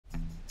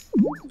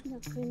want to be a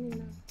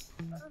criminal.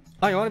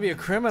 Oh, you want to be a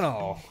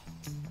criminal?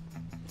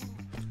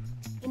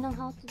 You know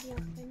how to be a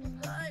criminal?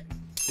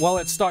 Well,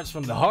 it starts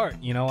from the heart,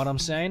 you know what I'm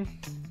saying?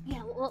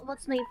 Yeah,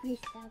 what's my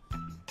first step?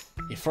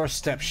 Your first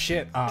step,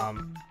 shit,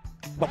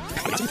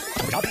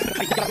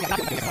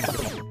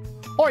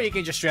 or you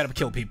can just straight up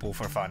kill people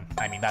for fun.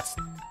 I mean, that's...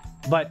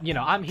 But, you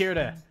know, I'm here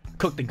to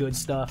cook the good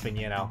stuff and,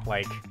 you know,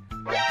 like...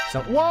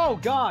 So, whoa,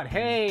 God,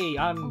 hey,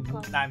 I'm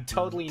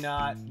totally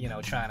not, you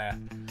know, trying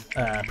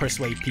to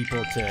persuade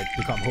people to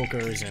become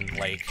hookers and,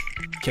 like,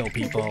 kill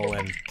people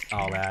and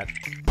all that.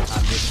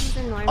 I'm just...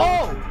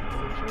 Oh!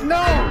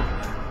 No!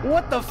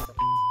 What the f...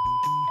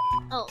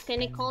 Oh,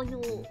 can I call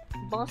you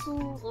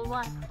Bosu or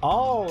what?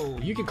 Oh,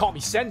 you can call me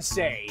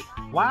Sensei.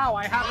 Wow,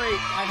 I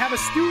have a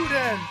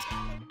student.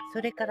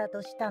 それからど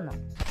うしたの?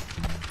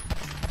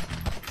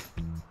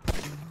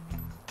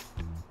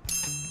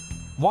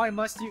 Why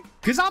must you?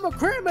 Cause I'm a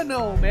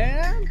criminal,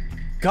 man.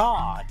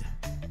 God,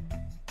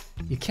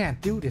 you can't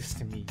do this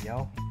to me,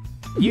 yo.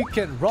 You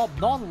can rob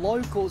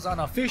non-locals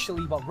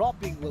unofficially, but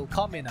robbing will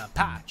come in a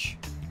patch.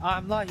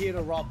 I'm not here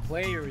to rob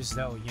players,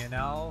 though, you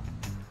know.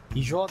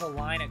 You draw the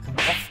line at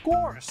of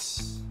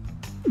course.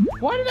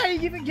 Why did I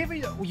even give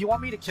you? You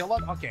want me to kill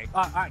him? Okay.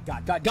 Alright,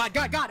 God.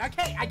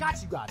 Okay, I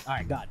got you, God.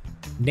 Alright, God.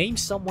 Name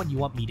someone you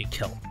want me to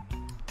kill.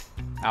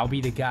 I'll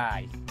be the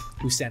guy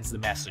who sends the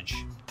message.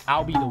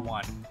 I'll be the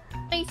one.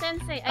 Hey,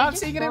 Sensei, I'm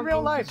seeing it in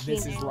real life.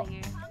 This is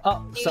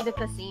oh, so the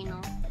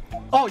casino.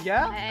 Oh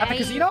yeah, at the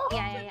casino?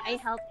 Yeah. I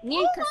helped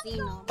near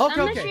casino.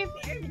 Okay.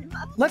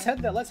 Let's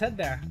head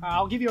there.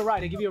 I'll give you a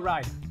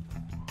ride.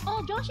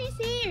 Oh, Joshi's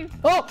here!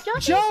 Oh,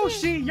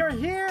 Joshi, you're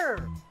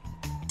here!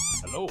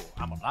 Hello,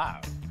 I'm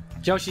alive.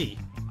 Joshi,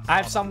 I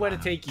have somewhere to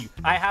take you.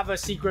 I have a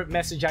secret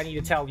message I need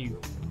to tell you.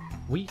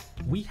 We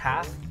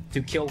have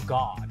to kill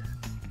God.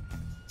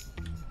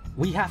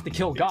 We have to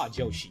kill God,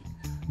 Joshi.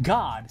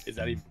 God... Is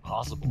that even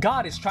possible?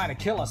 God is trying to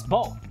kill us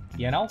both,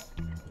 you know?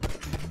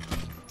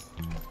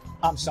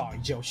 I'm sorry,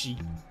 Joshi.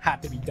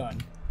 Had to be done.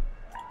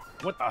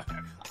 What the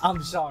heck?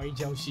 I'm sorry,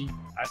 Joshi.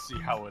 I see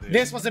how it is.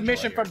 This was a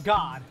mission from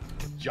God.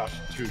 Josh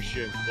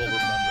Tushin will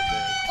remember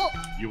this. Oh.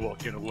 You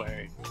walking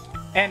away.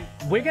 And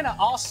we're gonna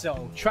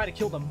also try to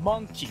kill the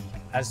monkey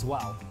as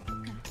well.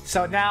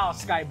 So now,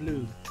 Sky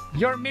Blue,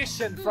 your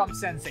mission from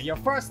Sensei, your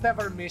first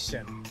ever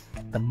mission.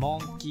 The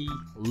monkey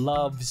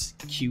loves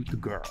cute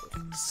girl.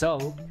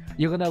 So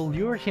you're gonna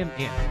lure him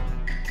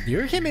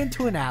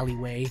into an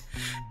alleyway,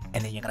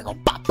 and then you're gonna go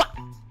pop pop.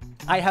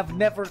 I have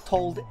never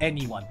told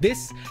anyone.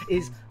 This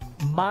is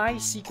my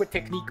secret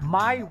technique,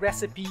 my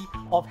recipe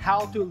of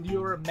how to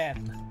lure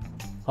men.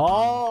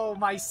 Oh,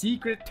 my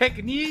secret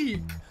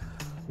technique!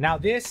 Now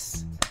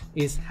this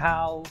is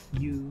how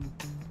you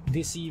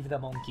deceive the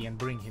monkey and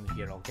bring him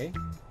here, okay?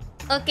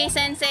 Okay,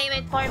 Sensei,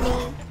 wait for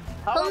me.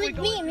 Come with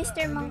me,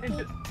 Mr.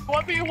 Monkey.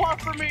 What do you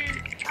want from me?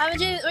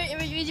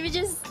 We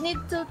just need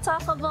to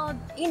talk about,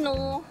 you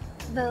know,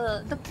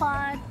 the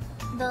pot,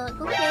 the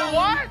cocaine.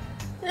 What?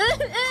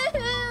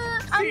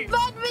 I'm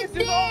bad with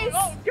this!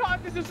 Oh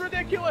God, this is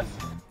ridiculous!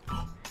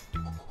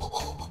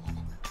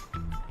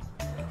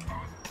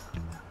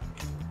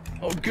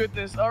 Oh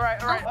goodness! All right.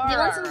 Do you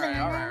want some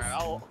bananas?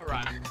 All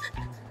right.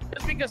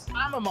 Just because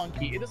I'm a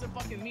monkey, it doesn't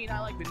fucking mean I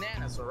like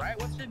bananas, all right?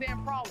 What's your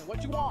damn problem?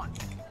 What you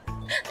want?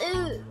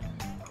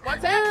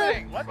 What's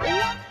happening? What?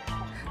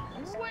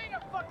 Wait a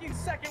fucking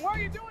second! What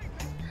are you doing?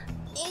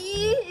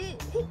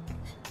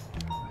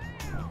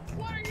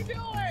 What are you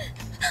doing?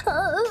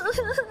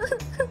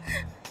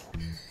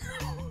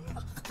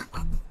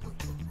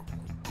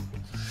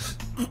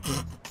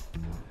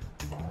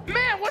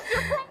 Man, what's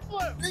your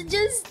problem?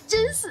 Just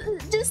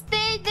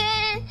stay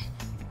there.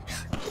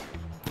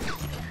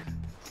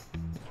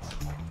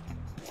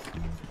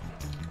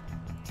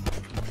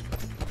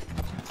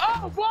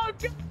 Oh, whoa,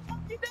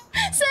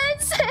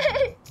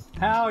 Sensei!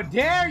 How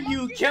dare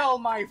you kill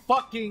my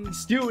fucking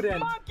student?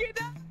 monkey!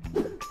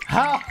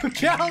 How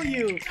dare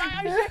you?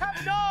 I should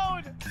have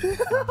known.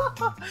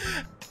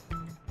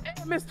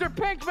 Hey, Mr.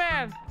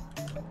 Pinkman.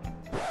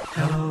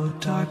 Hello,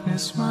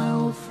 darkness, my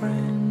old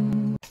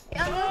friend.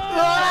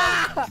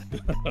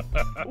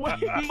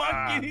 Wait,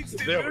 monkey needs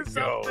to There do we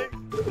go. something.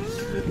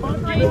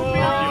 Monkey,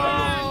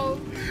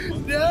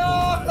 No!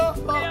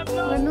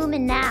 We're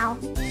moving now.